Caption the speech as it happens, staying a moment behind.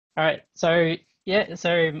All right. So yeah,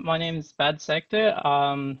 so my name is Bad Sector.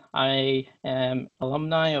 I am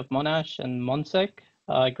alumni of Monash and MonSec.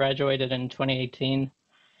 I graduated in 2018.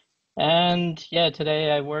 And yeah,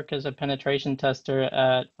 today I work as a penetration tester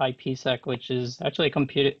at IPsec, which is actually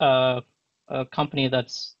a company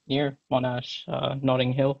that's near Monash,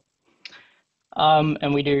 Notting Hill.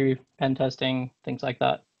 And we do pen testing, things like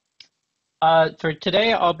that. For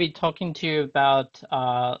today, I'll be talking to you about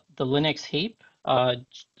the Linux heap,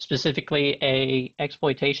 specifically a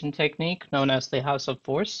exploitation technique known as the House of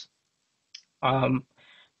Force. Um,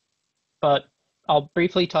 but I'll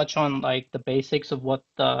briefly touch on like the basics of what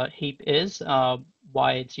the heap is,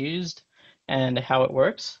 why it's used, and how it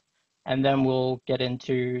works, and then we'll get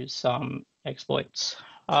into some exploits.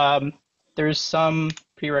 There's some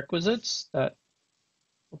prerequisites that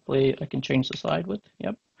hopefully I can change the slide with.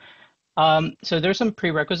 Yep. So there's some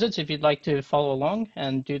prerequisites if you'd like to follow along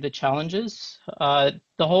and do the challenges. The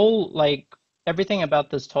whole, like, everything about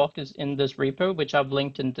this talk is in this repo, which I've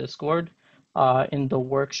linked in Discord, in the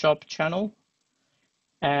workshop channel.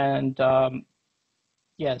 And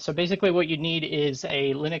yeah, so basically what you need is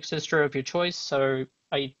a Linux distro of your choice. So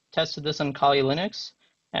I tested this on Kali Linux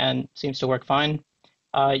and seems to work fine.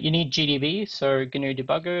 You need GDB, so GNU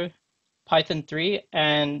Debugger, Python 3,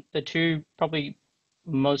 and the two probably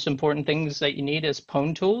most important things that you need is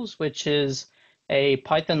Pwn Tools, which is a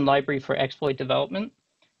Python library for exploit development,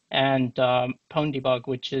 and Pwn Debug,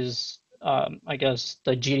 which is, I guess,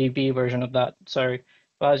 the GDB version of that. So it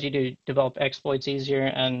allows you to develop exploits easier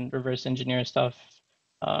and reverse engineer stuff.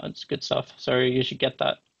 It's good stuff. So you should get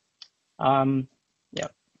that. Yeah.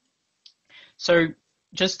 So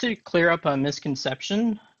just to clear up a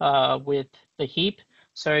misconception with the heap.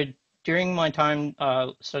 So during my time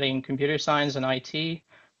studying computer science and IT,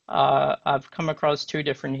 I've come across two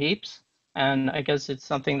different heaps, and I guess it's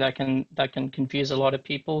something that can confuse a lot of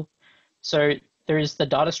people. So there's the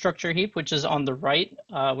data structure heap, which is on the right,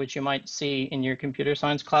 which you might see in your computer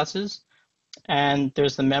science classes, and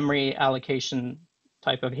there's the memory allocation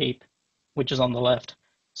type of heap, which is on the left.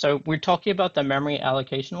 So we're talking about the memory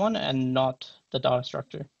allocation one and not the data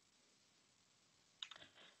structure.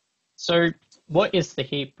 So what is the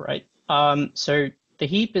heap, right? So the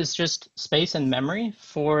heap is just space and memory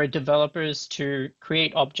for developers to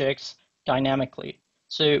create objects dynamically.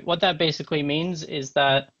 So what that basically means is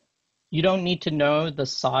that you don't need to know the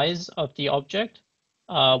size of the object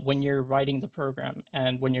when you're writing the program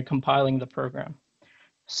and when you're compiling the program.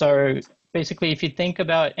 So basically, if you think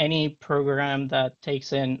about any program that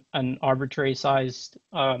takes in an arbitrary sized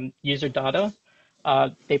user data,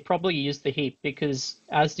 they probably use the heap because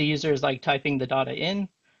as the user is like typing the data in,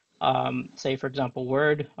 say for example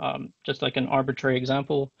Word, just like an arbitrary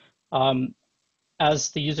example, um,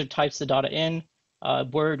 as the user types the data in,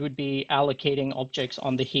 Word would be allocating objects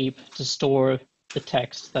on the heap to store the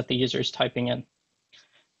text that the user is typing in.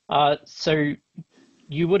 So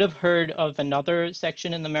you would have heard of another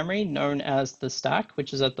section in the memory known as the stack,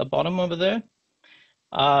 which is at the bottom over there.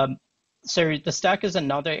 Um, so the stack is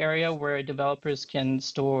another area where developers can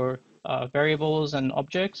store variables and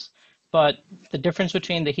objects. But the difference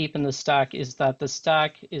between the heap and the stack is that the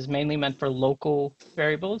stack is mainly meant for local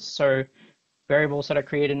variables, so variables that are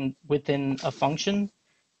created within a function.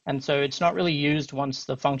 And so it's not really used once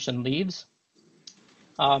the function leaves.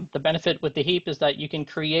 The benefit with the heap is that you can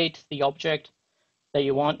create the object that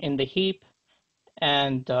you want in the heap.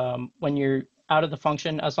 And when you're out of the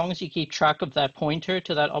function, as long as you keep track of that pointer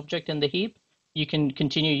to that object in the heap, you can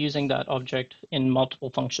continue using that object in multiple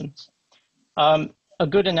functions. A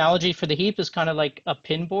good analogy for the heap is kind of like a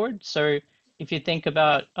pin board. So if you think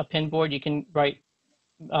about a pin board, you can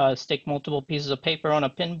stick multiple pieces of paper on a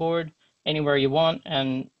pin board anywhere you want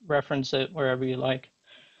and reference it wherever you like.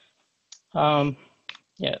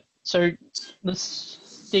 Yeah, so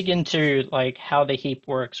let's dig into like how the heap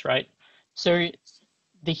works, right? So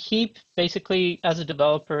the heap, basically, as a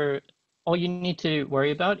developer, all you need to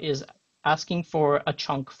worry about is asking for a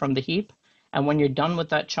chunk from the heap. And when you're done with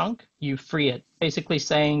that chunk, you free it, basically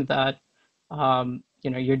saying that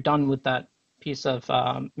you're done with that piece of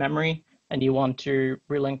memory and you want to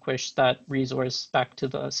relinquish that resource back to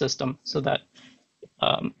the system so that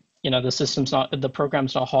the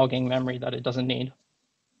program's not hogging memory that it doesn't need.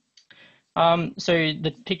 So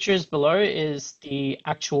the pictures below is the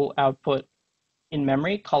actual output in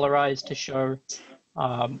memory, colorized to show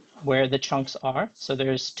where the chunks are. So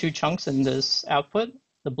there's two chunks in this output,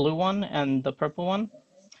 the blue one and the purple one.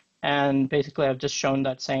 And basically, I've just shown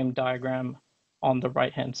that same diagram on the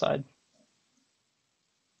right-hand side.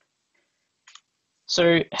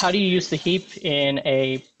 So how do you use the heap in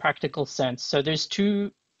a practical sense? So there's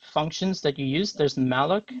two functions that you use, there's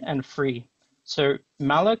malloc and free. So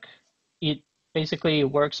malloc, it basically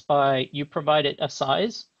works by you provide it a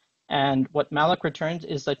size, and what malloc returns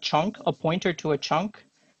is a chunk, a pointer to a chunk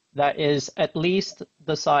that is at least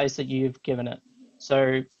the size that you've given it.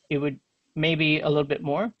 So it would maybe a little bit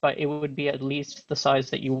more, but it would be at least the size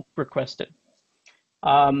that you requested.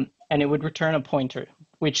 And it would return a pointer,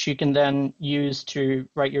 which you can then use to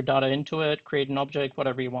write your data into it, create an object,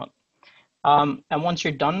 whatever you want. And once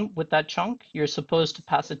you're done with that chunk, you're supposed to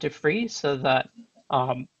pass it to free so that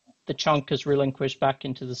the chunk is relinquished back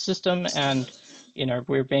into the system, and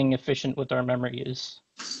we're being efficient with our memory use.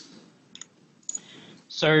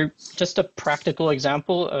 So just a practical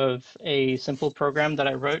example of a simple program that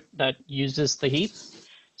I wrote that uses the heap.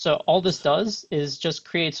 So all this does is just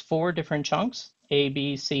creates 4 different chunks, A,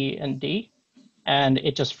 B, C, and D, and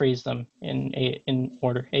it just frees them in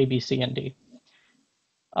order, A, B, C, and D.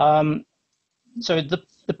 So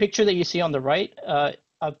the picture that you see on the right,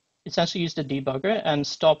 I've essentially used a debugger and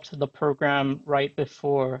stopped the program right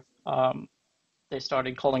before they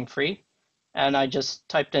started calling free. And I just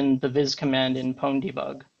typed in the viz command in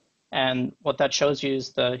pwn_debug. And what that shows you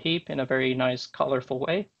is the heap in a very nice, colorful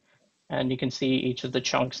way. And you can see each of the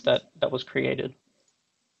chunks that was created.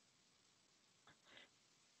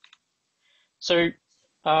 So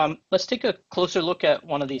let's take a closer look at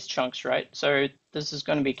one of these chunks, right? So this is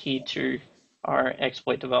going to be key to our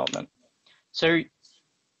exploit development. So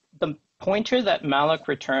the pointer that malloc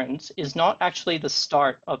returns is not actually the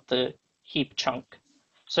start of the heap chunk.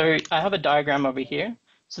 So I have a diagram over here.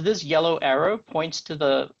 So this yellow arrow points to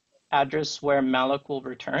the address where malloc will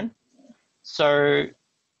return. So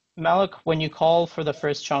malloc, when you call for the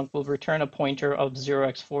first chunk, will return a pointer of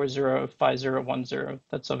 0x405010.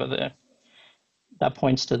 That's over there. That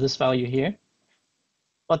points to this value here.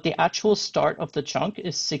 But the actual start of the chunk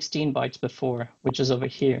is 16 bytes before, which is over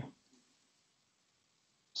here.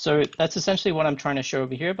 So that's essentially what I'm trying to show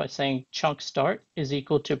over here by saying chunk start is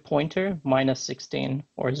equal to pointer minus 16,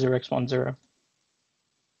 or 0x10.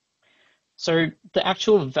 So the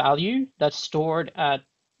actual value that's stored at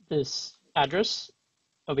this address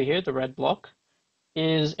over here, the red block,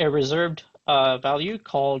 is a reserved value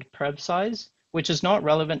called prev size, which is not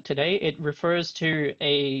relevant today. It refers to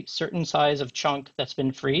a certain size of chunk that's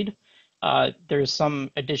been freed. There's some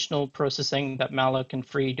additional processing that malloc and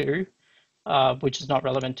free do, which is not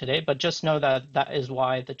relevant today, but just know that that is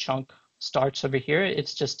why the chunk starts over here.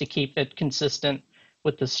 It's just to keep it consistent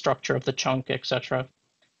with the structure of the chunk, etc.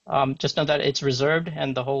 Just know that it's reserved,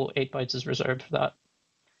 and the whole 8 bytes is reserved for that.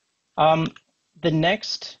 The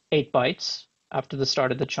next 8 bytes after the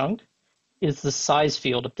start of the chunk is the size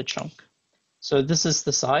field of the chunk. So this is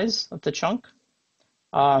the size of the chunk.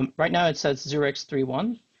 Right now it says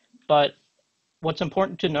 0x31, but what's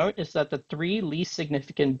important to note is that the 3 least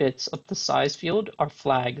significant bits of the size field are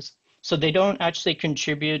flags. So they don't actually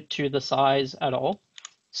contribute to the size at all.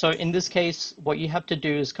 So in this case, what you have to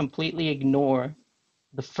do is completely ignore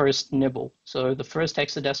the first nibble. So the first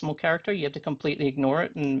hexadecimal character, you have to completely ignore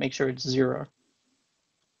it and make sure it's 0.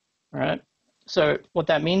 All right. So what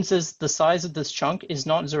that means is the size of this chunk is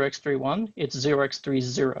not 0x31, it's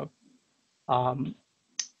 0x30.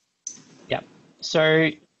 Yeah.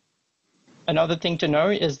 So another thing to know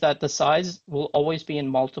is that the size will always be in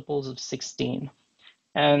multiples of 16.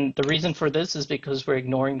 And the reason for this is because we're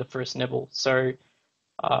ignoring the first nibble. So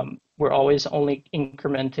we're always only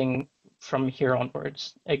incrementing from here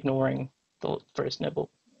onwards, ignoring the first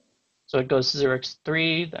nibble. So it goes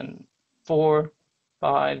 0x3, then 4,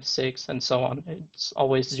 5, 6, and so on. It's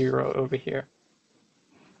always 0 over here.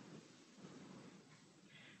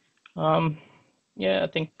 Yeah, I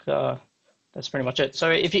think that's pretty much it.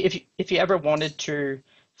 So if you ever wanted to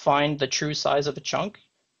find the true size of a chunk,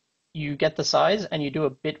 you get the size and you do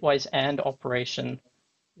a bitwise AND operation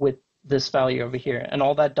with this value over here. And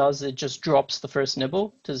all that does, it just drops the first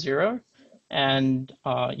nibble to 0, and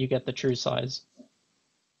you get the true size.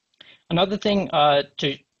 Another thing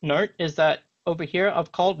to note is that over here,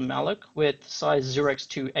 I've called malloc with size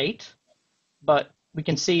 0x28, but we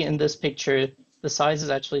can see in this picture, the size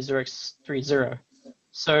is actually 0x30.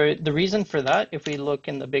 So the reason for that, if we look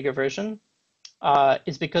in the bigger version,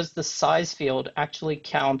 is because the size field actually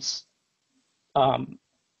counts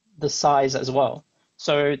the size as well.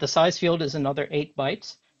 So the size field is another 8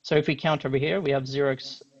 bytes. So if we count over here, we have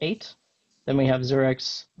 0x8, then we have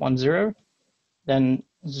 0x10, then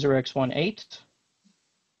 0x18,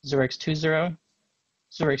 0x20,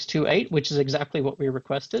 0x28, which is exactly what we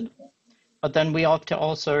requested. But then we have to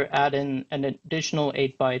also add in an additional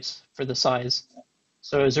 8 bytes for the size.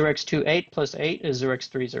 So 0x28 plus 8 is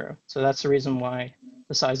 0x30. So that's the reason why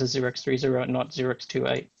the size is 0x30 and not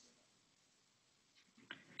 0x28.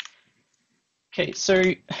 Okay, so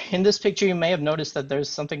in this picture, you may have noticed that there's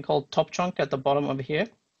something called top chunk at the bottom over here.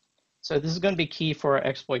 So this is going to be key for our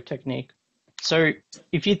exploit technique. So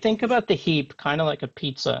if you think about the heap kind of like a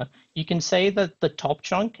pizza, you can say that the top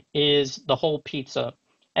chunk is the whole pizza.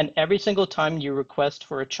 And every single time you request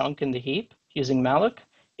for a chunk in the heap using malloc,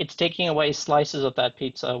 it's taking away slices of that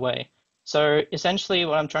pizza away. So essentially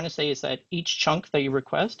what I'm trying to say is that each chunk that you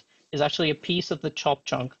request is actually a piece of the top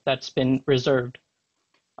chunk that's been reserved.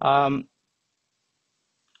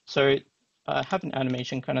 So I have an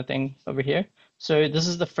animation kind of thing over here. So this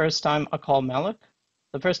is the first time I call malloc.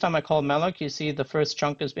 The first time I call malloc, you see the first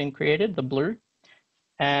chunk is being created, the blue,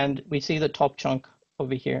 and we see the top chunk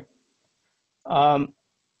over here. The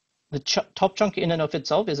top chunk in and of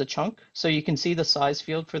itself is a chunk, so you can see the size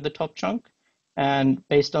field for the top chunk. And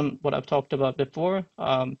based on what I've talked about before,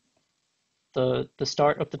 the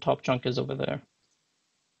start of the top chunk is over there.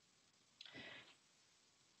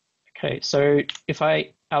 Okay, so if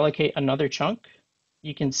I allocate another chunk,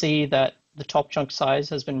 you can see that the top chunk size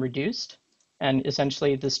has been reduced, and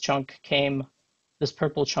essentially this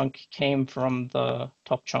purple chunk came from the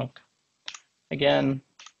top chunk again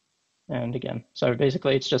and again. So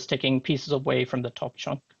basically it's just taking pieces away from the top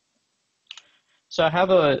chunk. So I have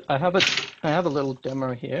a little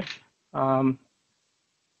demo here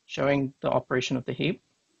showing the operation of the heap.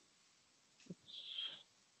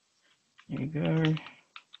 There you go.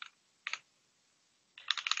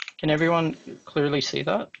 Can everyone clearly see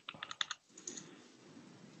that?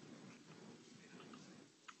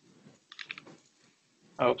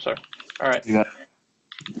 Oh, sorry. All right. Yeah.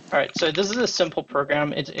 All right. So this is a simple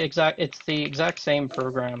program. It's the exact same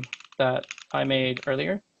program that I made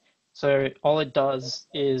earlier. So all it does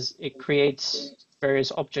is it creates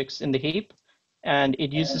various objects in the heap, and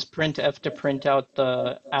it uses printf to print out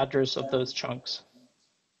the address of those chunks.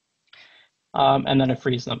 And then it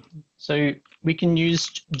frees them. So we can use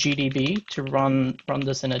GDB to run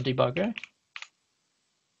this in a debugger.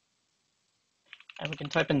 And we can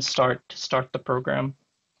type in start to start the program.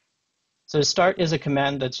 So start is a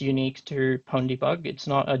command that's unique to pwn_debug. It's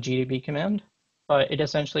not a GDB command, but it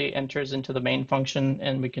essentially enters into the main function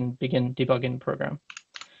and we can begin debugging the program.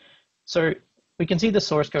 So we can see the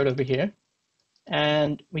source code over here,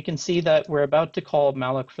 and we can see that we're about to call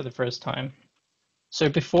malloc for the first time. So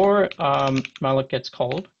before malloc gets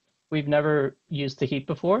called, we've never used the heap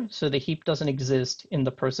before, so the heap doesn't exist in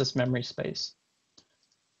the process memory space.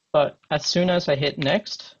 But as soon as I hit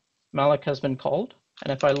next, malloc has been called,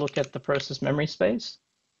 and if I look at the process memory space,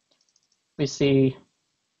 we see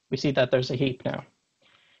that there's a heap now.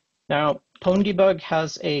 Now, pwn_debug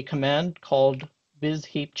has a command called viz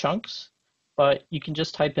heap chunks, but you can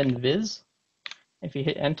just type in viz. If you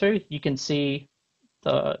hit enter, you can see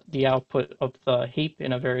the output of the heap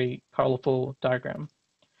in a very colorful diagram.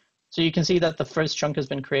 So you can see that the first chunk has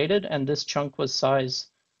been created, and this chunk was size,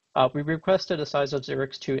 we requested a size of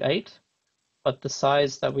 0x28, but the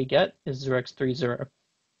size that we get is 0x30.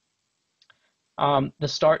 The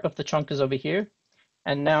start of the chunk is over here,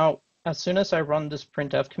 and now as soon as I run this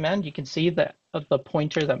printf command, you can see that the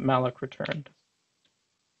pointer that malloc returned.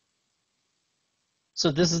 So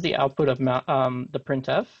this is the output of the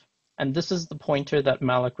printf, and this is the pointer that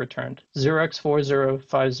malloc returned,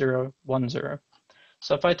 0x405010.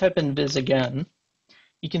 So if I type in viz again,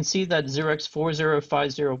 you can see that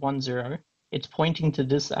 0x405010, it's pointing to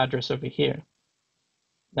this address over here.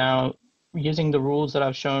 Now, using the rules that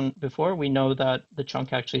I've shown before, we know that the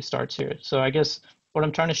chunk actually starts here. So I guess what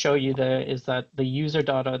I'm trying to show you there is that the user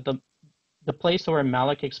data, the place where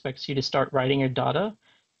malloc expects you to start writing your data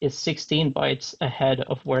is 16 bytes ahead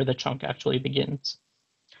of where the chunk actually begins.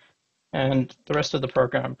 And the rest of the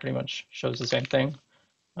program pretty much shows the same thing.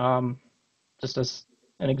 Just as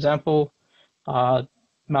an example,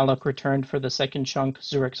 malloc returned for the second chunk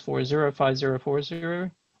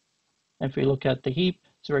 0x405040. If we look at the heap,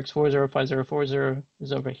 0x405040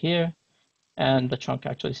 is over here, and the chunk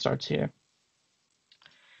actually starts here.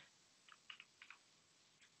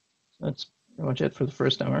 So that's pretty much it for the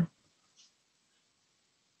first demo.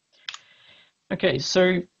 Okay,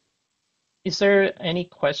 so is there any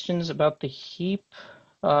questions about the heap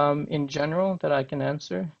in general that I can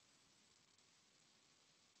answer?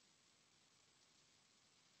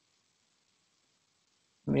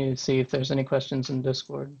 Let me see if there's any questions in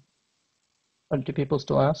Discord. Or do people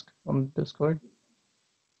still ask on Discord?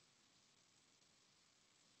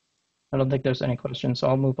 I don't think there's any questions, so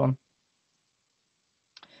I'll move on.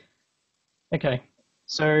 Okay,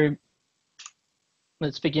 so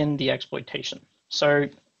let's begin the exploitation. So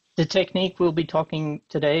the technique we'll be talking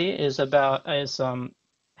today is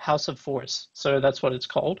house of force. So that's what it's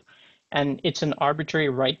called. And it's an arbitrary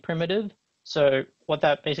write primitive. So what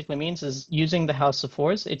that basically means is using the House of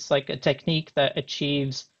Fours, it's like a technique that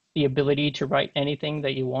achieves the ability to write anything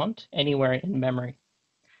that you want anywhere in memory.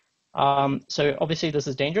 So obviously this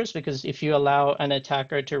is dangerous because if you allow an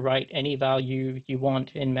attacker to write any value you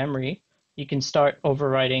want in memory, you can start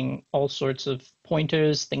overwriting all sorts of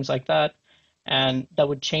pointers, things like that, and that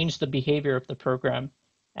would change the behavior of the program.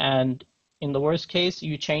 And in the worst case,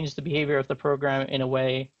 you change the behavior of the program in a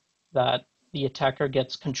way that the attacker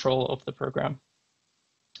gets control of the program,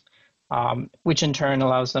 which in turn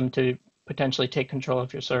allows them to potentially take control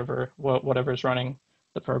of your server, whatever is running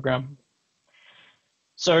the program.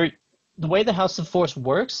 So the way the House of Force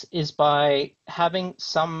works is by having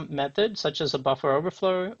some method, such as a buffer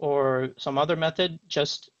overflow or some other method,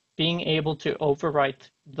 just being able to overwrite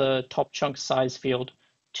the top chunk size field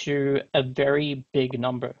to a very big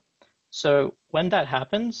number. So when that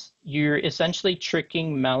happens, you're essentially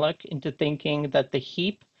tricking malloc into thinking that the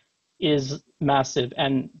heap is massive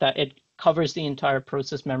and that it covers the entire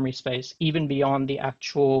process memory space, even beyond the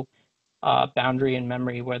actual boundary in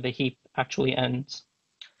memory where the heap actually ends.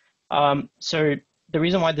 So the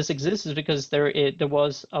reason why this exists is because there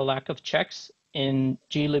was a lack of checks in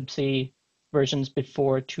glibc versions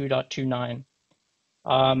before 2.29.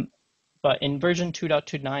 But in version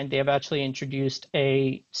 2.29, they have actually introduced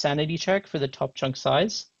a sanity check for the top chunk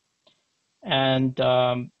size. And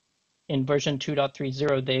in version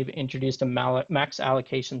 2.30, they've introduced a max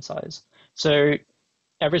allocation size. So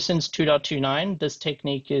ever since 2.29, this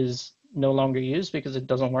technique is no longer used because it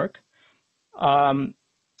doesn't work.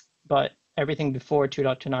 But everything before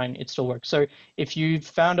 2.29, it still works. So if you've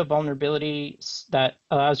found a vulnerability that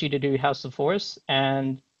allows you to do House of Force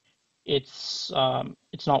and it's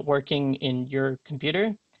not working in your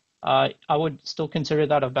computer, I would still consider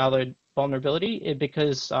that a valid vulnerability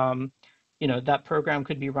because that program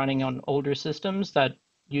could be running on older systems that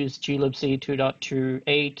use glibc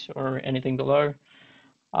 2.28 or anything below,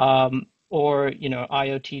 or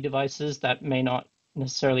IoT devices that may not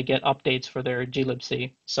necessarily get updates for their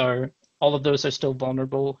glibc. So all of those are still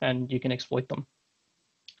vulnerable and you can exploit them.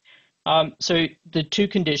 So the two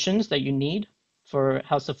conditions that you need for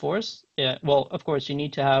House of Force, well, of course, you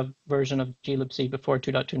need to have version of glibc before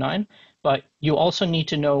 2.29, but you also need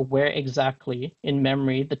to know where exactly in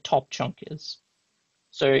memory the top chunk is.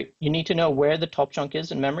 So you need to know where the top chunk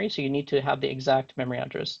is in memory, so you need to have the exact memory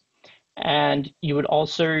address. And you would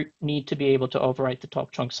also need to be able to overwrite the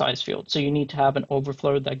top chunk size field. So you need to have an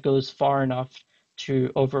overflow that goes far enough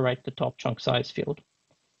to overwrite the top chunk size field.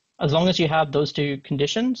 As long as you have those two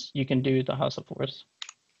conditions, you can do the House of Force.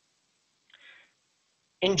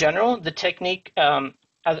 In general, the technique, at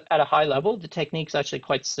a high level, the technique is actually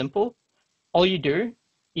quite simple. All you do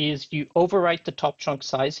is you overwrite the top chunk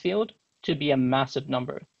size field to be a massive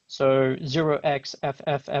number. So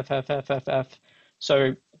 0xFFFFFFF.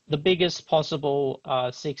 So the biggest possible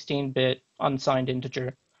 16-bit unsigned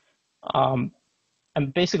integer. And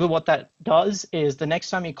basically what that does is the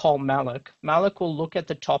next time you call malloc, malloc will look at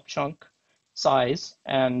the top chunk size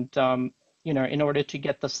and, in order to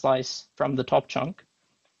get the slice from the top chunk.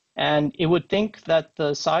 And it would think that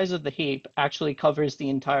the size of the heap actually covers the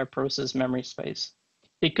entire process memory space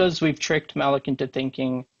because we've tricked malloc into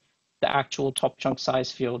thinking the actual top chunk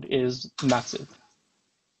size field is massive.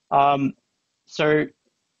 So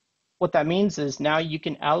what that means is now you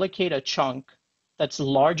can allocate a chunk that's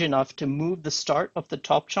large enough to move the start of the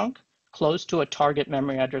top chunk close to a target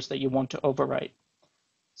memory address that you want to overwrite.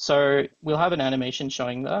 So we'll have an animation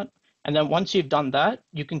showing that. And then once you've done that,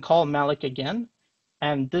 you can call malloc again.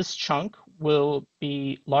 And this chunk will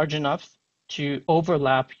be large enough to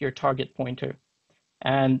overlap your target pointer.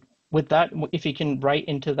 And with that, if you can write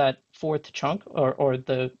into that fourth chunk or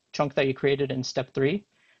the chunk that you created in step 3,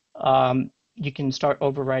 you can start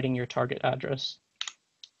overwriting your target address.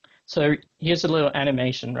 So here's a little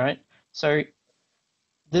animation, right? So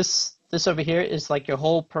this over here is like your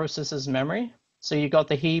whole process's memory. So you got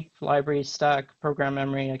the heap, library, stack, program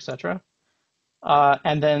memory, etc.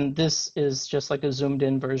 And then this is just like a zoomed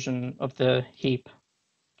in version of the heap.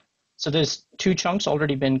 So there's 2 chunks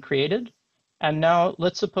already been created. And now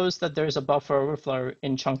let's suppose that there's a buffer overflow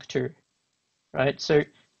in chunk 2, right? So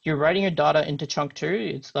you're writing your data into chunk 2.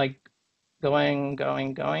 It's like going,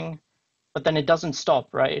 but then it doesn't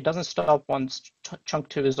stop, right? It doesn't stop once chunk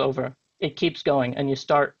 2 is over. It keeps going and you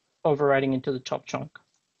start overwriting into the top chunk.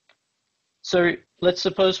 So let's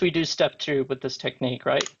suppose we do step 2 with this technique,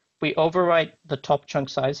 right? We overwrite the top chunk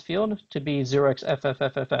size field to be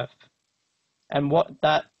 0xFFFFF. And what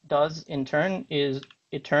that does in turn is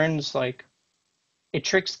it tricks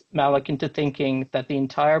malloc into thinking that the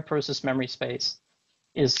entire process memory space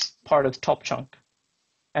is part of top chunk.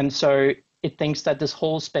 And so it thinks that this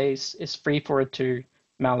whole space is free for it to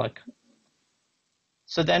malloc.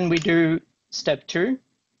 So then we do step 2,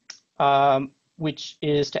 which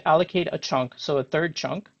is to allocate a chunk, so a third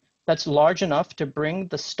chunk, that's large enough to bring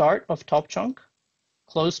the start of top chunk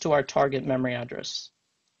close to our target memory address.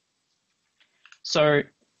 So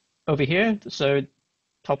over here, so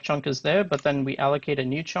top chunk is there, but then we allocate a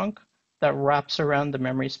new chunk that wraps around the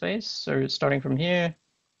memory space. So starting from here,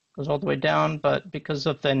 goes all the way down, but because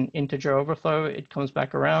of an integer overflow, it comes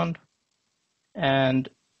back around and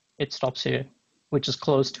it stops here, which is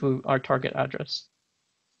close to our target address.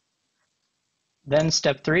 Then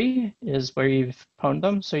step 3 is where you've pwned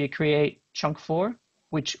them. So you create chunk 4,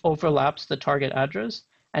 which overlaps the target address.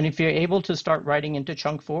 And if you're able to start writing into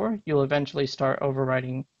chunk 4, you'll eventually start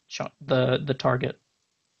overwriting the target.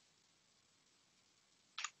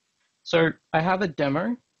 So I have a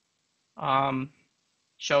demo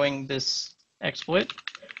showing this exploit.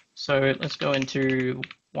 So let's go into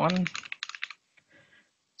 1.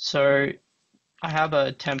 So I have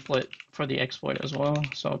a template for the exploit as well.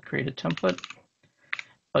 So I'll create a template.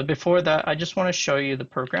 But before that, I just want to show you the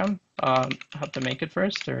program. I have to make it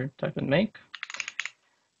first, or type in make.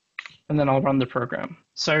 And then I'll run the program.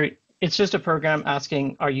 So it's just a program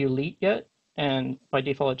asking, are you elite yet? And by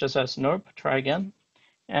default, it just says nope, try again.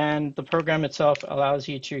 And the program itself allows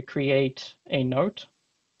you to create a note.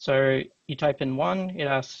 So you type in 1, it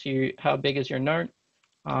asks you how big is your note.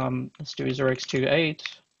 Let's do 0x28.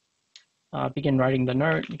 Begin writing the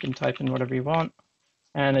note. You can type in whatever you want,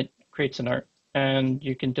 and it creates a note. And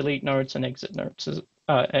you can delete notes and exit notes,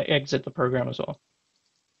 exit the program as well.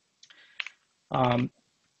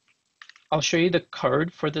 I'll show you the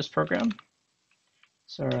code for this program.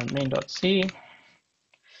 So main.c.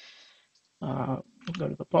 We'll go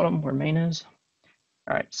to the bottom where main is.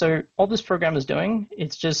 All right, so all this program is doing,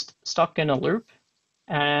 it's just stuck in a loop,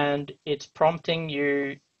 and it's prompting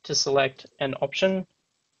you to select an option.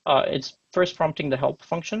 It's first prompting the help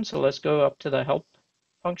function. So let's go up to the help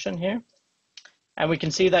function here. And we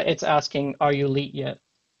can see that it's asking, are you elite yet?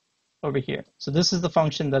 Over here. So this is the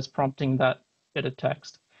function that's prompting that bit of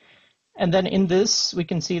text. And then in this, we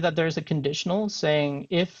can see that there's a conditional saying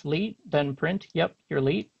if elite, then print, yep, you're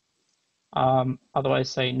elite. Otherwise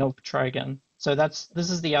say, nope, try again. So this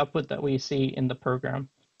is the output that we see in the program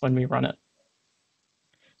when we run it.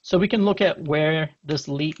 So we can look at where this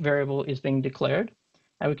elite variable is being declared.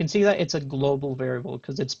 And we can see that it's a global variable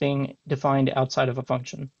because it's being defined outside of a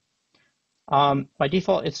function. By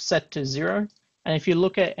default, it's set to 0. And if you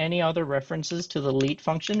look at any other references to the elite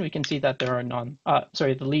function, we can see that there are none.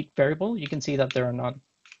 The elite variable, you can see that there are none.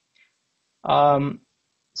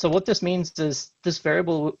 So what this means is this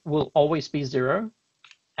variable will always be 0,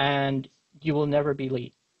 and you will never be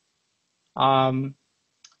elite, unless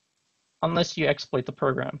you exploit the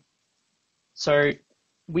program. So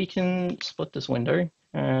we can split this window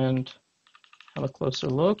and have a closer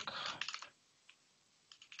look.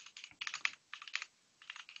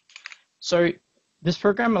 So this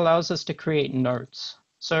program allows us to create notes.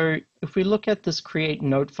 So if we look at this create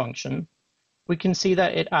note function, we can see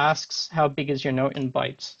that it asks how big is your note in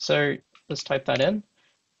bytes. So let's type that in.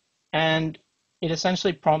 And it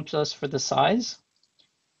essentially prompts us for the size.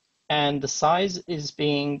 And the size is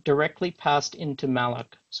being directly passed into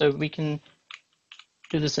malloc. So we can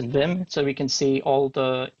do this in Vim, so we can see all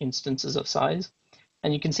the instances of size.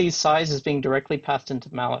 And you can see size is being directly passed into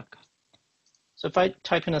malloc. So if I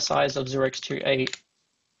type in a size of 0x28,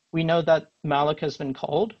 we know that malloc has been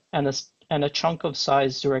called, and a chunk of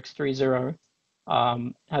size 0x30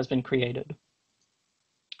 has been created.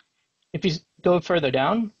 If you go further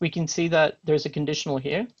down, we can see that there's a conditional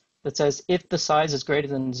here that says if the size is greater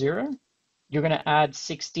than 0, you're going to add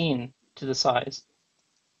 16 to the size.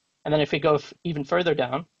 And then if we go even further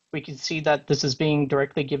down, we can see that this is being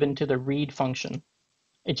directly given to the read function.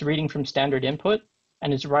 It's reading from standard input,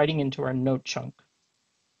 and it's writing into our note chunk.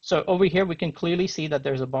 So over here, we can clearly see that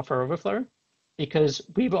there's a buffer overflow because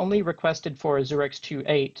we've only requested for a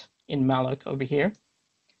 0x28 in malloc over here.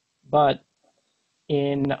 But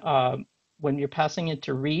in when you're passing it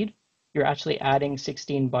to read, you're actually adding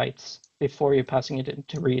 16 bytes before you're passing it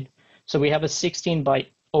into read. So we have a 16-byte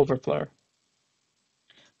overflow.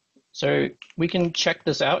 So we can check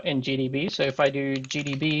this out in GDB. So if I do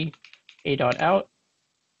GDB a.out,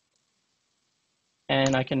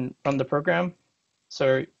 and I can run the program.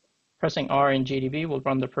 So pressing R in GDB will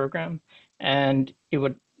run the program, and it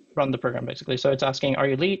would run the program basically. So it's asking, are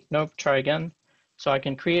you elite? Nope, try again. So I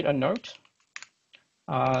can create a note,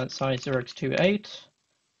 size 0x28,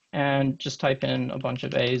 and just type in a bunch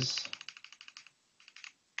of A's.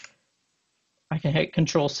 I can hit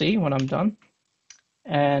Control C when I'm done.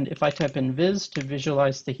 And if I type in viz to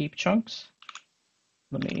visualize the heap chunks,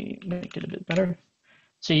 let me make it a bit better.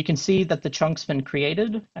 So you can see that the chunk's been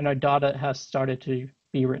created and our data has started to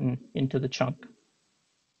be written into the chunk.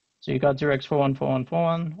 So you got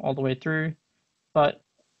 0x414141 all the way through, but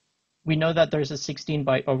we know that there's a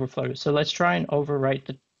 16-byte overflow. So let's try and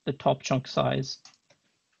overwrite the top chunk size.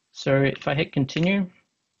 So if I hit continue,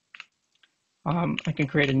 I can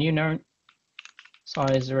create a new note,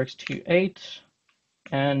 size 0x28,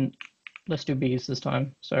 and let's do B's this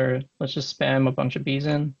time. So let's just spam a bunch of B's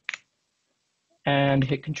in and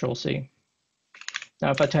hit Control C.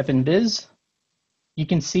 Now if I type in biz, you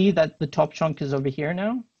can see that the top chunk is over here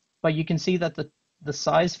now, but you can see that the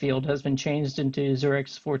size field has been changed into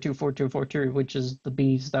 0x424242, which is the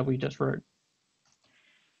B's that we just wrote.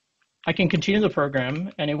 I can continue the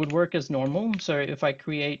program and it would work as normal. So if I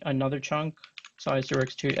create another chunk, size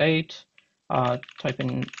 0x28, type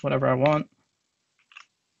in whatever I want,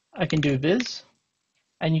 I can do viz,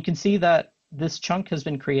 and you can see that this chunk has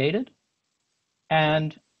been created,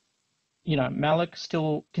 and malloc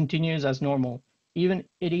still continues as normal.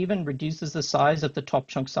 It even reduces the size of the top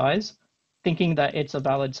chunk size, thinking that it's a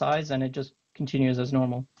valid size, and it just continues as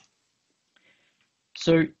normal.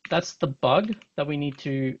 So that's the bug that we need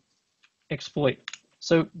to exploit.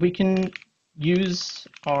 So we can use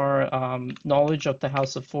our knowledge of the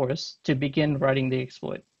House of Force to begin writing the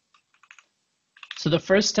exploit. So the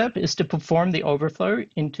first step is to perform the overflow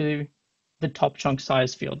into the top chunk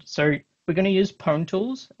size field. So we're going to use pwn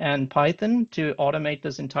tools and Python to automate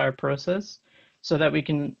this entire process so that we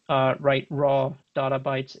can write raw data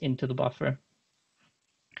bytes into the buffer.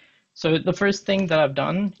 So the first thing that I've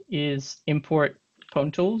done is import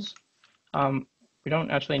pwn tools. We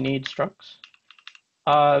don't actually need structs.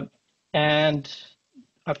 And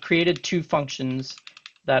I've created two functions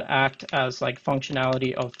that act as like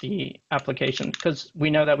functionality of the application, because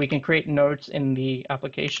we know that we can create nodes in the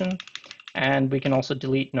application and we can also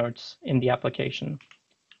delete nodes in the application.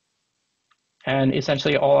 And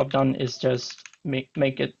essentially all I've done is just make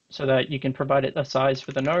it so that you can provide it a size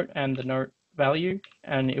for the node and the node value,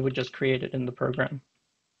 and it would just create it in the program.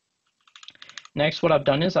 Next, what I've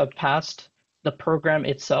done is I've passed the program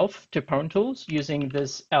itself to pwn tools using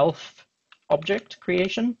this elf object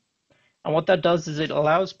creation. And what that does is it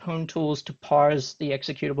allows pwn tools to parse the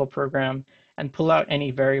executable program and pull out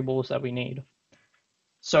any variables that we need.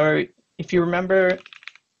 So if you remember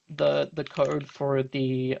the code for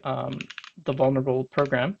the vulnerable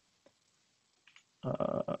program,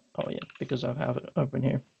 oh yeah, because I have it open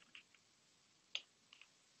here.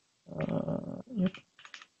 Yep.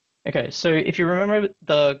 Okay, so if you remember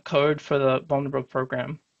the code for the vulnerable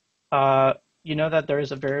program, you know that there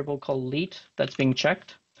is a variable called leet that's being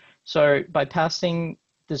checked. So by passing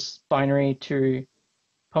this binary to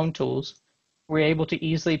pwn tools, we're able to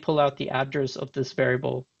easily pull out the address of this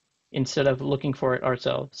variable instead of looking for it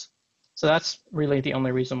ourselves. So that's really the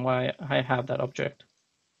only reason why I have that object.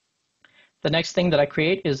 The next thing that I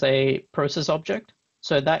create is a process object.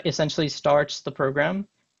 So that essentially starts the program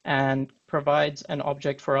and provides an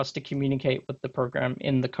object for us to communicate with the program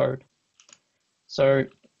in the code. So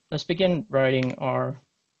let's begin writing our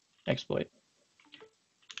exploit.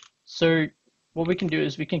 So what we can do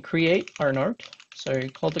is we can create our node. So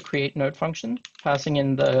call the create node function, passing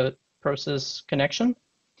in the process connection.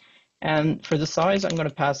 And for the size, I'm going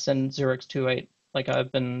to pass in 0x28 like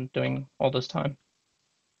I've been doing all this time.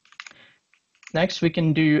 Next, we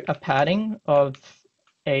can do a padding of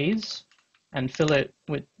A's and fill it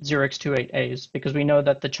with 0x28 A's because we know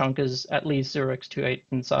that the chunk is at least 0x28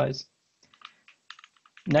 in size.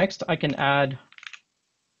 Next, I can add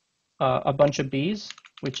a bunch of B's,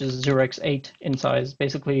 which is 0x8 in size,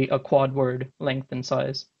 basically a quad word length in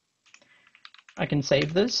size. I can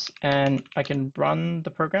save this and I can run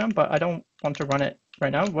the program, but I don't want to run it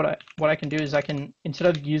right now. What I can do is I can,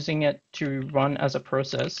 instead of using it to run as a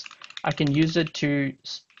process, I can use it to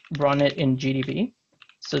run it in GDB.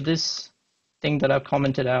 So this thing that I've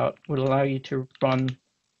commented out would allow you to run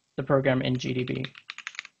the program in GDB.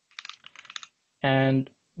 And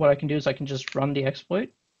what I can do is I can just run the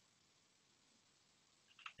exploit.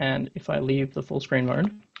 And if I leave the full screen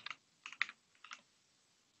mode,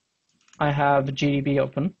 I have GDB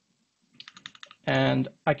open and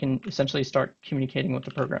I can essentially start communicating with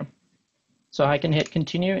the program. So I can hit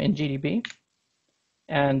continue in GDB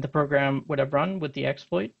and the program would have run with the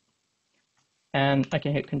exploit. And I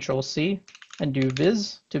can hit Control C and do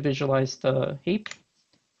viz to visualize the heap.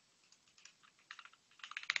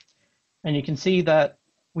 And you can see that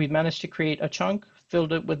we've managed to create a chunk,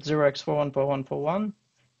 filled it with 0x414141,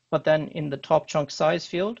 but then in the top chunk size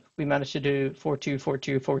field, we managed to do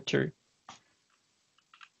 424242.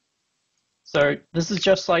 So this is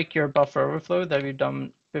just like your buffer overflow that we've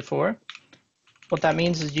done before. What that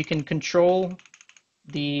means is you can control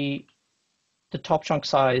the top chunk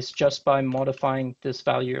size just by modifying this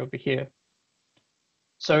value over here.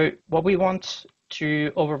 So what we want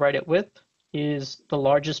to overwrite it with is the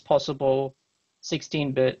largest possible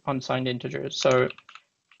 16-bit unsigned integers. So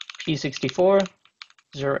P64,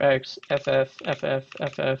 0x, FF, FF,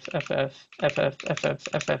 FF, FF, FF, FF,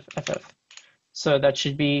 FF, FF. So that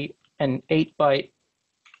should be an 8-byte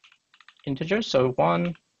integer. So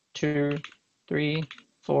 1, 2, 3,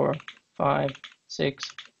 4, 5,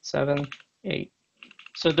 6, 7, 8.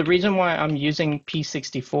 So the reason why I'm using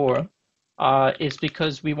P64 is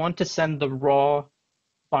because we want to send the raw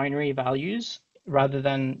binary values rather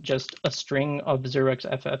than just a string of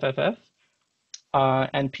 0xFFFF.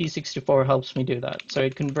 And P64 helps me do that. So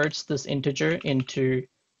it converts this integer into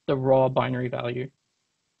the raw binary value.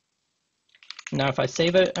 Now if I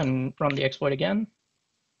save it and run the exploit again,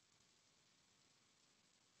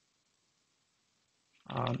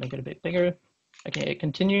 make it a bit bigger. Okay, hit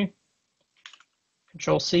continue,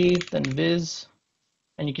 Control C, then viz,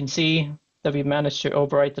 and you can see that we've managed to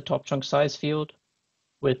overwrite the top chunk size field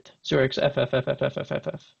with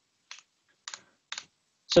 0xFFFFFFF.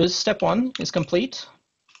 So step 1 is complete,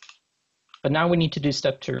 but now we need to do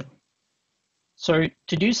step 2. So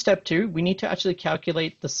to do step 2, we need to actually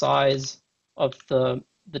calculate the size of the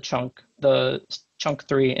chunk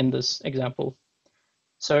 3 in this example.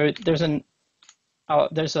 So there's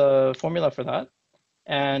a formula for that,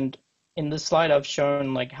 and in this slide I've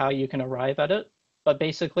shown like how you can arrive at it. But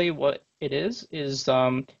basically what it is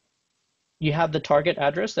you have the target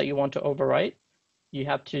address that you want to overwrite. You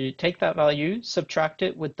have to take that value, subtract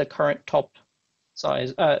it with the current top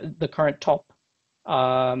size, the current top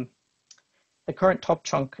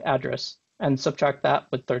chunk address, and subtract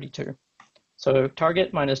that with 32. So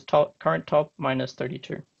target minus current top minus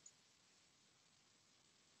 32.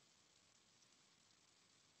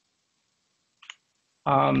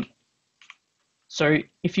 So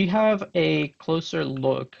if you have a closer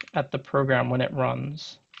look at the program when it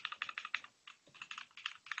runs,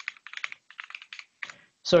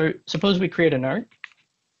 so suppose we create an arc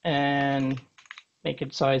and make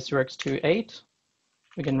it size 0x28.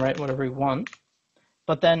 We can write whatever we want,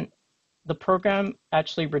 but then the program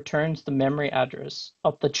actually returns the memory address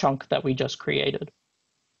of the chunk that we just created.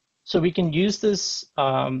 So we can use this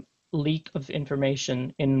leak of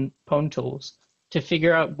information in pwnTools to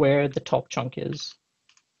figure out where the top chunk is.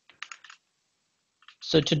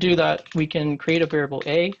 So to do that, we can create a variable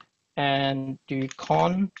a and do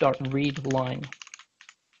con.readLine.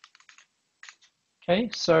 Okay,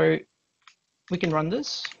 so we can run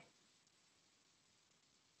this.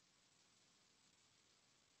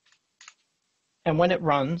 And when it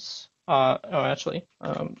runs, let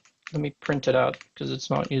me print it out because it's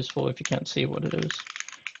not useful if you can't see what it is.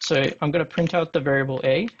 So I'm going to print out the variable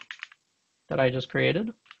a that I just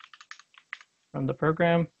created from the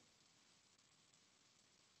program.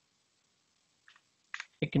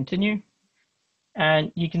 Hit continue.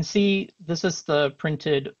 And you can see this is the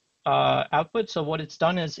printed output. So what it's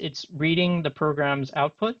done is it's reading the program's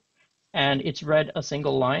output and it's read a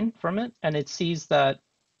single line from it, and it sees that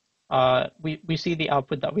we see the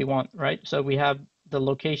output that we want, right? So we have the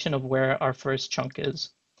location of where our first chunk is.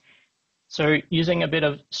 So using a bit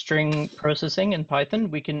of string processing in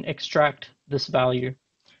Python, we can extract this value.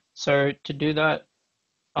 So to do that,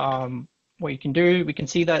 what you can do, we can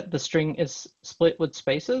see that the string is split with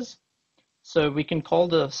spaces. So we can call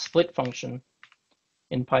the split function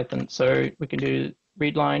in Python. So we can do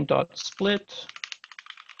readline.split,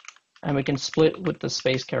 and we can split with the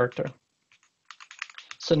space character.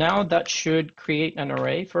 So now that should create an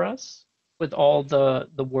array for us with all the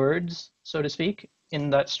words, so to speak, in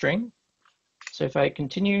that string. So if I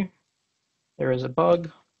continue, there is a bug.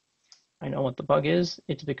 I know what the bug is.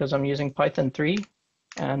 It's because I'm using Python 3,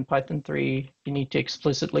 and Python 3, you need to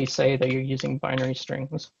explicitly say that you're using binary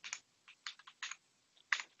strings.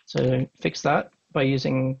 So fix that by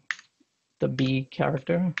using the B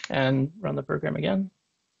character and run the program again.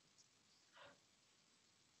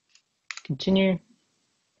 Continue.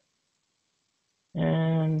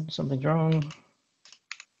 And something's wrong.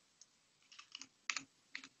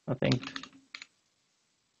 I think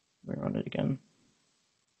we run it again.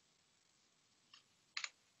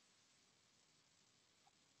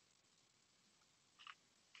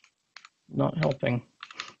 Not helping.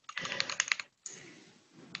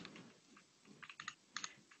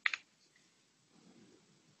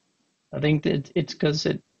 I think it's because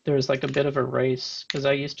there's like a bit of a race, because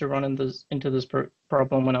I used to run into this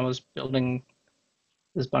problem when I was building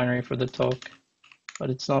this binary for the talk, but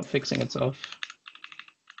it's not fixing itself.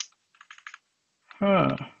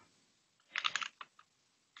 Huh.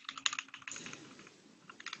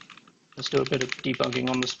 Let's do a bit of debugging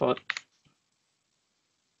on the spot.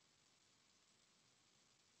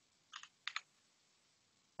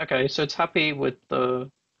 Okay, so it's happy with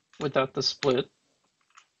without the split.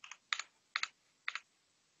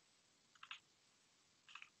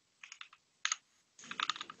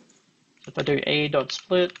 If I do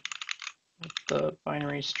a.split with the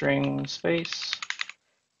binary string space,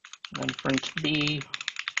 and then print b,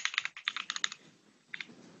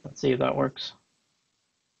 let's see if that works.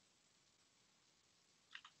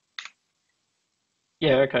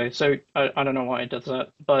 Yeah, okay, so I don't know why it does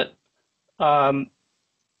that, but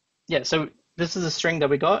yeah, so this is a string that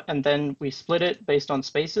we got, and then we split it based on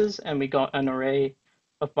spaces, and we got an array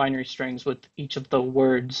of binary strings with each of the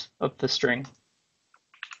words of the string.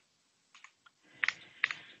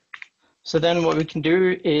 So then what we can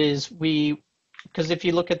do is because if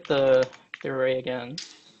you look at the array again,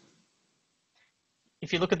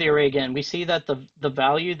 we see that the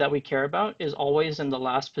value that we care about is always in the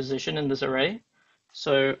last position in this array.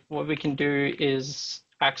 So what we can do is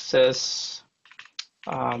access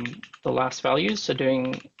the last values, so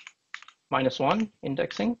doing -1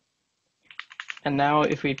 indexing. And now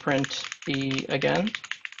if we print b again,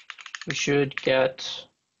 we should get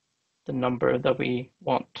the number that we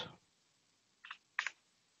want.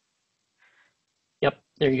 Yep,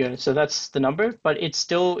 there you go. So that's the number, but it's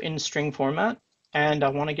still in string format. And I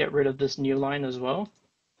want to get rid of this new line as well.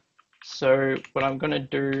 So what I'm going to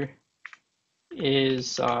do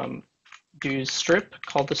is do strip,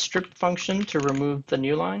 call the strip function to remove the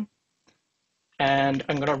new line. And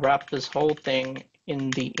I'm going to wrap this whole thing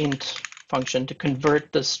in the int function to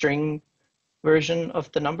convert the string version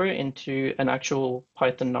of the number into an actual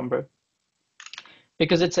Python number.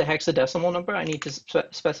 Because it's a hexadecimal number, I need to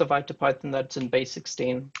specify to Python that it's in base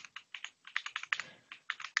 16.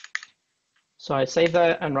 So I save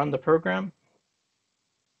that and run the program.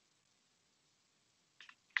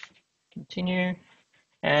 Continue.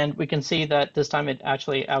 And we can see that this time it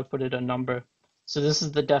actually outputted a number. So this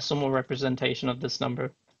is the decimal representation of this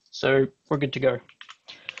number. So we're good to go.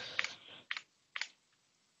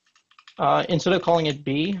 Instead of calling it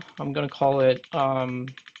B, I'm going to call it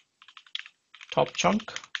top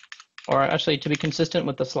chunk. Or actually, to be consistent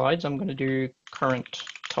with the slides, I'm going to do current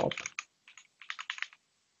top.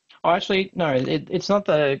 Oh, actually, no, it's not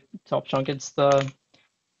the top chunk. It's the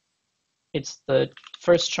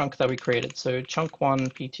first chunk that we created. So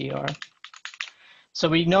chunk1 ptr. So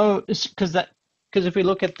we know because if we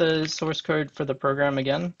look at the source code for the program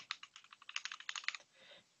again,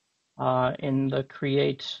 in the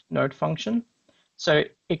create node function, so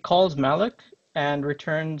it calls malloc and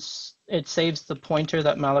returns. It saves the pointer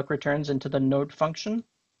that malloc returns into the node function,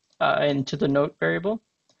 into the node variable,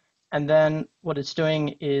 and then what it's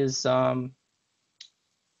doing is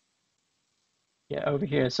yeah, over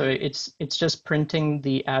here. So it's just printing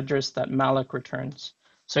the address that malloc returns.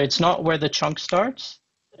 So it's not where the chunk starts.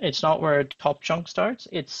 It's not where top chunk starts.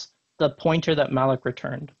 It's the pointer that malloc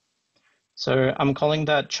returned. So I'm calling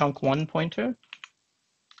that chunk1 pointer.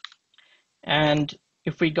 And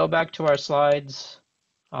if we go back to our slides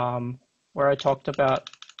where I talked about,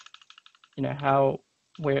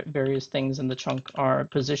 where various things in the chunk are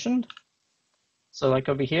positioned. So like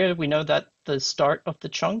over here, we know that the start of the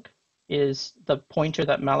chunk is the pointer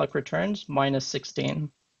that malloc returns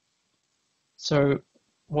 -16. So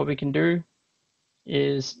what we can do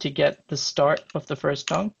is to get the start of the first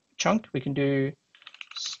chunk, we can do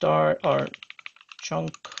start or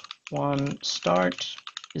chunk1 start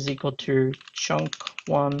is equal to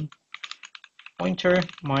chunk1 pointer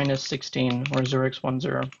 -16 or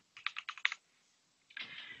 0x10.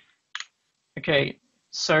 Okay,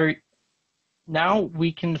 so now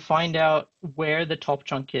we can find out where the top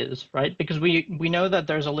chunk is, right? Because we know that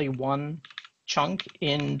there's only one chunk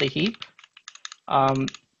in the heap.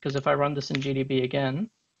 Because if I run this in GDB again,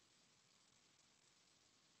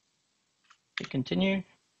 continue,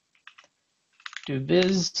 do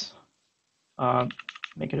viz,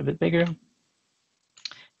 make it a bit bigger,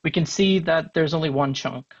 we can see that there's only one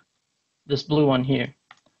chunk, this blue one here.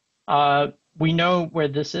 We know where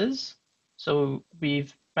this is, so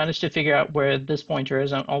we've managed to figure out where this pointer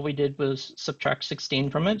is, and all we did was subtract 16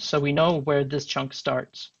 from it, so we know where this chunk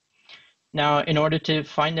starts. Now, in order to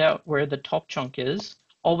find out where the top chunk is,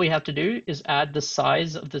 all we have to do is add the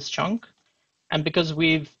size of this chunk, and because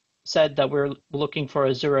we've said that we're looking for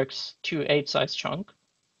a 0x28 size chunk,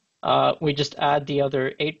 we just add the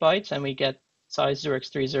other 8 bytes and we get size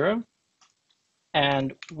 0x30.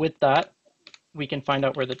 And with that, we can find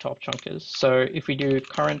out where the top chunk is. So if we do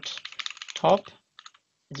current top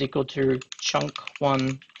is equal to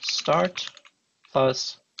chunk1 start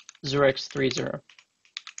plus 0x30.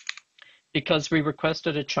 Because we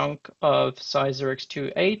requested a chunk of size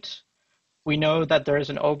 0x28, we know that there is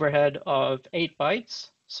an overhead of 8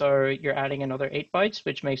 bytes. So you're adding another 8 bytes,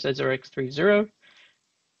 which makes it 0x30.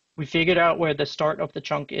 We figured out where the start of the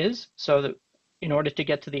chunk is, so that in order to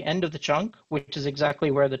get to the end of the chunk, which is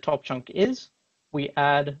exactly where the top chunk is, we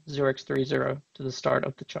add 0x30 to the start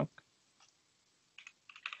of the chunk.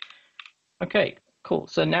 Okay, cool.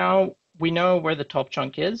 So now we know where the top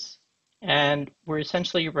chunk is, and we're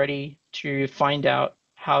essentially ready to find out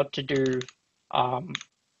how to do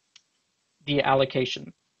the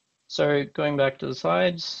allocation. So going back to the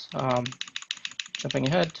slides, jumping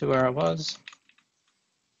ahead to where I was.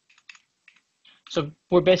 So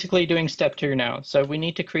we're basically doing step 2 now. So we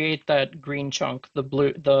need to create that green chunk,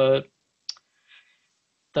 the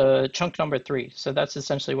chunk number 3. So that's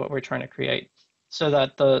essentially what we're trying to create, so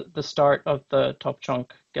that the start of the top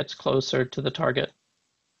chunk gets closer to the target.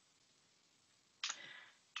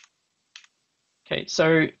 Okay,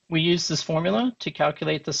 so we use this formula to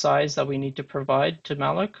calculate the size that we need to provide to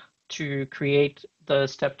malloc to create the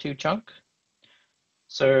step 2 chunk.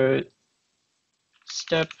 So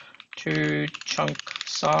step 2 chunk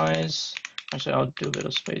size, actually I'll do a bit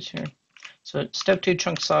of space here. So step 2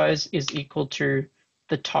 chunk size is equal to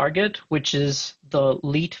the target, which is the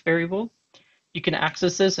leet variable. You can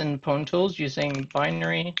access this in Pwn tools using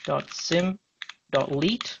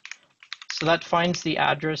binary.sim.leet. So that finds the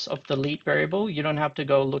address of the leet variable. You don't have to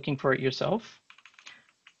go looking for it yourself.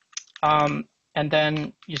 And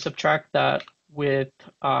then you subtract that with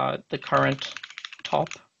the current top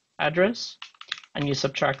address, and you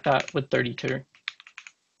subtract that with 32.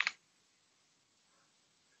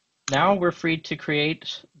 Now we're free to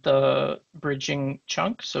create the bridging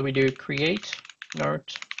chunk. So we do create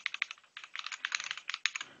nert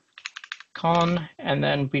con, and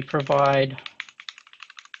then we provide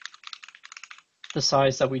the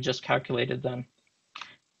size that we just calculated then.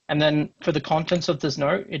 And then for the contents of this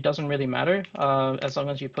note, it doesn't really matter as long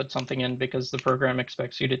as you put something in, because the program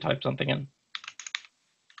expects you to type something in.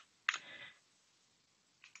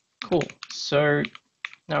 Cool. So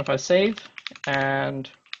now if I save and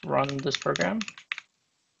run this program,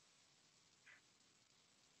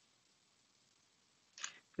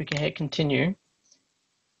 we can hit continue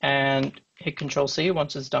and hit Control-C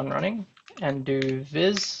once it's done running and do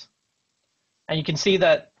viz. And you can see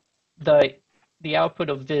that the output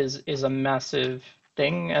of viz is a massive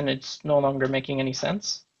thing, and it's no longer making any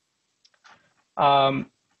sense.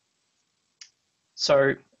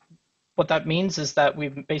 So what that means is that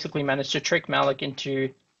we've basically managed to trick malloc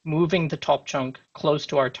into moving the top chunk close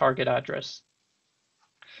to our target address.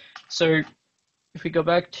 So if we go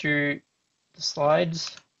back to the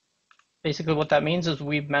slides, basically what that means is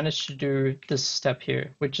we've managed to do this step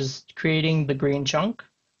here, which is creating the green chunk.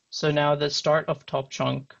 So now the start of top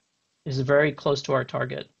chunk is very close to our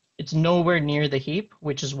target. It's nowhere near the heap,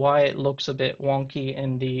 which is why it looks a bit wonky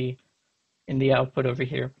in the output over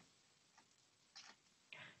here.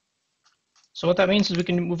 So what that means is we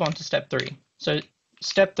can move on to step 3. So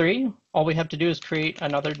step 3, all we have to do is create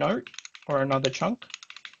another note or another chunk.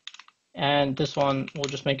 And this one, we'll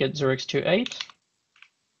just make it 0x28.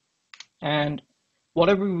 And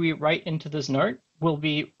whatever we write into this note will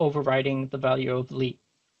be overriding the value of leet.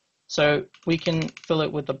 So we can fill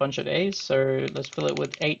it with a bunch of A's. So let's fill it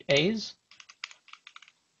with 8 A's.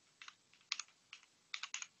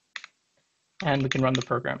 And we can run the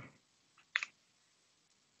program.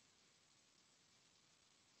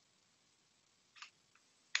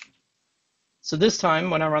 So this time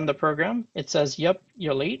when I run the program, it says, yep,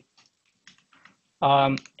 you're leet.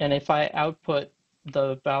 And if I output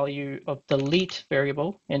the value of the leet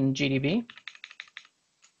variable in GDB,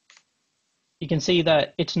 you can see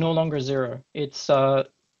that it's no longer 0. It's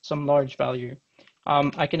some large value.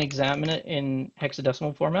 I can examine it in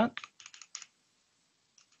hexadecimal format.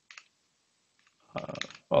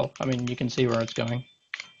 Well, I mean, you can see where it's going.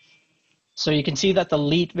 So you can see that the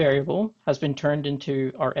leet variable has been turned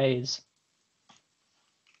into our A's.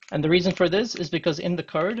 And the reason for this is because in the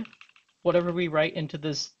code, whatever we write into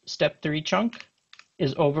this step 3 chunk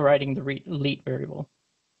is overriding the leet variable.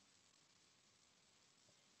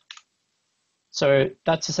 So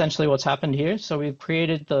that's essentially what's happened here. So we've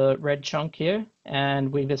created the red chunk here,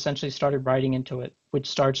 and we've essentially started writing into it, which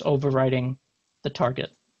starts overriding the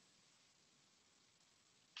target.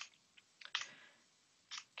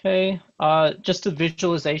 Okay, just a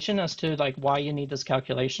visualization as to like why you need this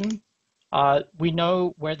calculation. We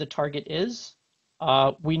know where the target is.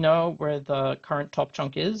 we know where the current top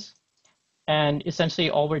chunk is, and essentially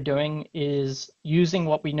all we're doing is using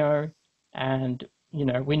what we know, and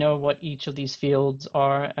we know what each of these fields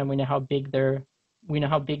are, and we know how big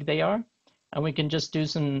they are, and we can just do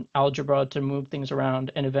some algebra to move things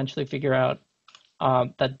around and eventually figure out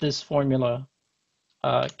that this formula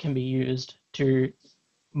can be used to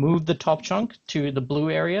move the top chunk to the blue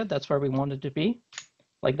area. That's where we want it to be,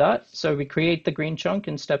 like that. So we create the green chunk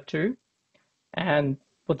in step 2, and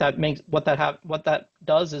what that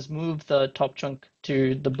does is move the top chunk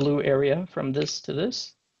to the blue area from this to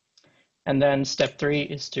this. And then step 3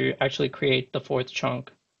 is to actually create the 4th chunk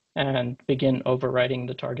and begin overwriting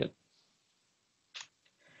the target.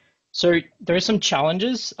 So there are some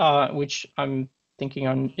challenges, which I'm thinking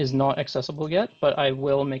on is not accessible yet, but I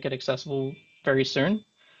will make it accessible very soon.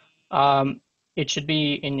 It should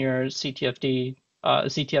be in your CTFD,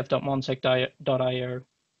 ctf.monsec.io,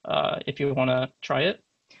 if you want to try it.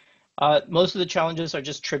 Most of the challenges are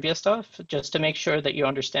just trivia stuff, just to make sure that you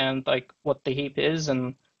understand like what the heap is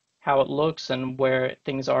and how it looks and where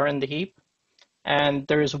things are in the heap. And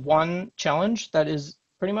there is one challenge that is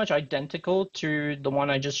pretty much identical to the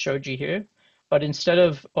one I just showed you here, but instead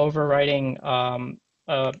of overriding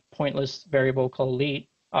a pointless variable called leet,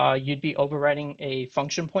 you'd be overriding a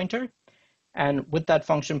function pointer. And with that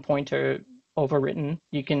function pointer overwritten,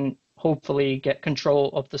 you can hopefully get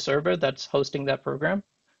control of the server that's hosting that program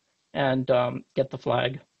and get the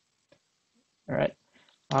flag. All right.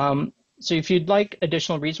 So if you'd like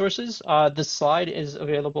additional resources, this slide is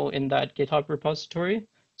available in that GitHub repository.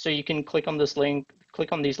 So you can click on this link,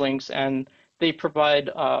 click on these links, and they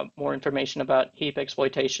provide more information about heap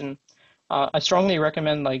exploitation. I strongly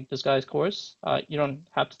recommend like this guy's course. You don't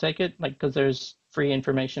have to take it, like, because there's free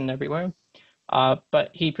information everywhere.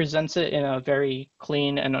 But he presents it in a very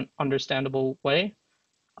clean and understandable way.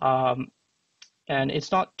 And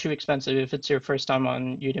it's not too expensive if it's your first time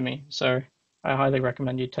on Udemy. So I highly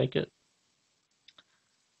recommend you take it.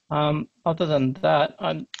 Other than that,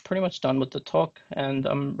 I'm pretty much done with the talk, and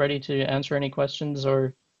I'm ready to answer any questions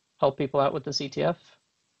or help people out with the CTF.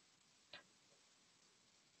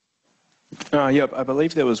 Yep, I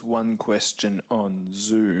believe there was one question on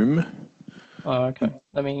Zoom. Oh, okay.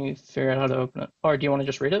 Let me figure out how to open it. Or do you want to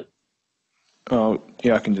just read it? Oh,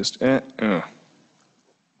 yeah, I can just... Where's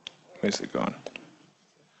it gone?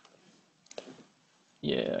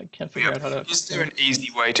 Yeah, I can't figure out how to... Is there an easy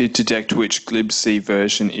way to detect which glibc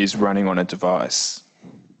version is running on a device?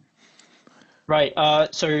 Right,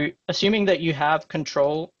 so assuming that you have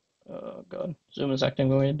control... Oh, God, Zoom is acting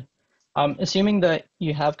weird. Assuming that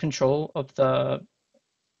you have control of the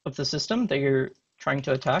system that you're trying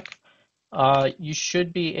to attack, you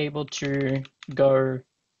should be able to go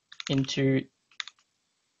into...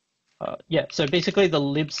 yeah, so basically the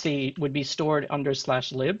libc would be stored under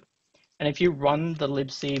 /lib. And if you run the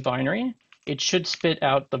libc binary, it should spit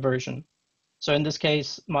out the version. So in this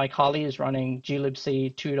case, my Kali is running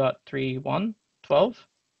glibc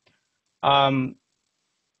 2.31.12.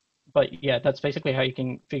 But yeah, that's basically how you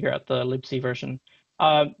can figure out the libc version.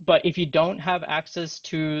 But if you don't have access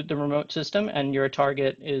to the remote system and your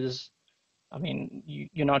target is, I mean,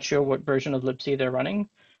 you're not sure what version of libc they're running,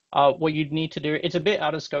 what you'd need to do, it's a bit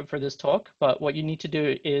out of scope for this talk, but what you need to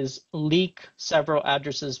do is leak several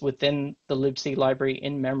addresses within the libc library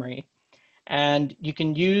in memory. And you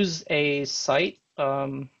can use a site,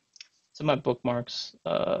 it's in my bookmarks.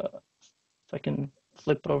 If I can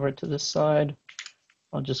flip it over to this side,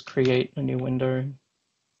 I'll just create a new window.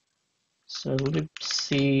 So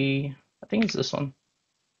libc, I think it's this one.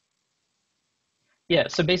 Yeah,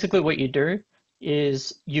 so basically what you do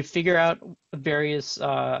is you figure out various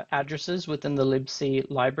addresses within the libc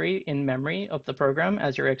library in memory of the program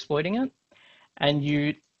as you're exploiting it, and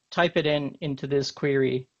you type it into this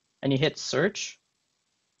query and you hit search,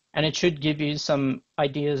 and it should give you some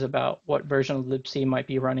ideas about what version of libc might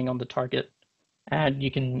be running on the target. And you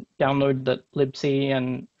can download the libc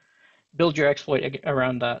and build your exploit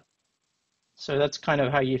around that. So that's kind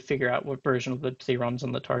of how you figure out what version of libc runs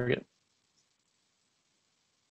on the target.